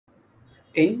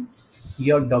In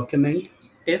your document,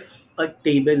 if a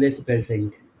table is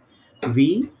present,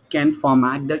 we can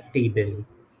format the table.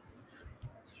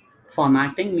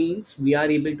 Formatting means we are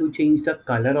able to change the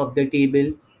color of the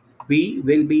table. We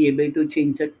will be able to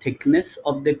change the thickness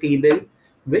of the table,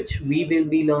 which we will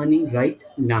be learning right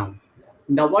now.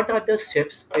 Now, what are the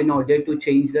steps in order to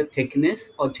change the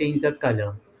thickness or change the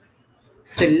color?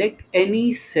 Select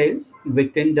any cell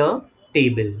within the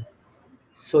table.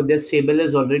 So this table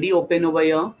is already open over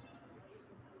here.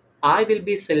 I will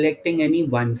be selecting any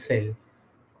one cell.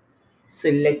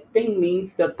 Selecting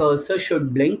means the cursor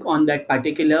should blink on that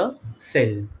particular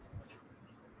cell.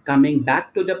 Coming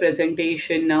back to the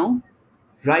presentation now,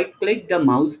 right click the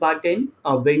mouse button,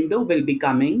 a window will be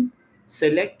coming.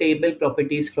 Select table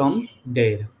properties from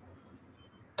there.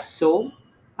 So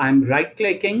I'm right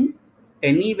clicking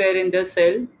anywhere in the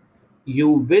cell. You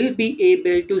will be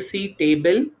able to see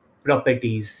table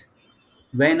properties.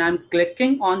 When I'm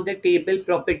clicking on the table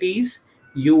properties,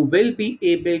 you will be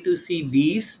able to see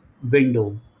these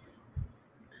window.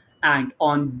 And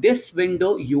on this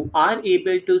window, you are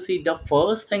able to see the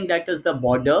first thing, that is the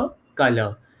border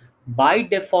color. By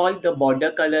default, the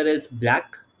border color is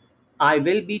black. I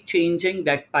will be changing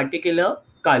that particular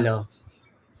color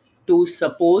to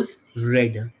suppose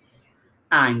red.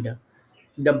 And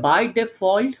the by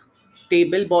default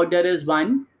table border is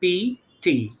 1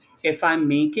 pt. If I'm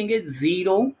making it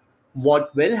 0,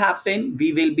 what will happen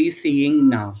we will be seeing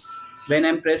now. When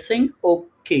I'm pressing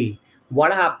OK,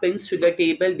 what happens to the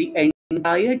table? The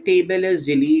entire table is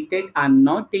deleted. I'm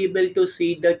not able to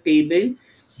see the table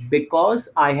because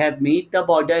I have made the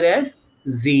border as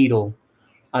 0.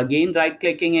 Again, right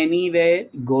clicking anywhere,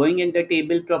 going in the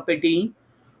table property,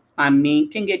 I'm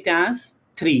making it as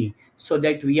 3 so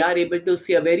that we are able to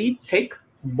see a very thick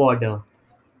border.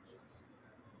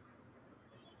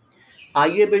 Are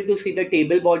you able to see the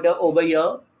table border over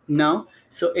here now?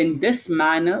 So in this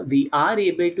manner, we are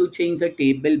able to change the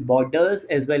table borders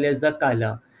as well as the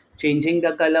color. Changing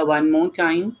the color one more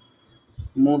time,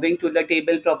 moving to the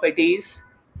table properties,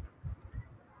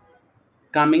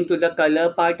 coming to the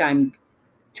color part, I'm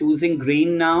choosing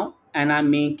green now and I'm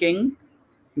making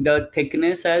the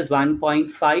thickness as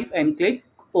 1.5 and click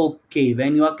OK.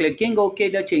 When you are clicking OK,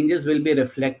 the changes will be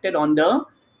reflected on the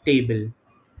table.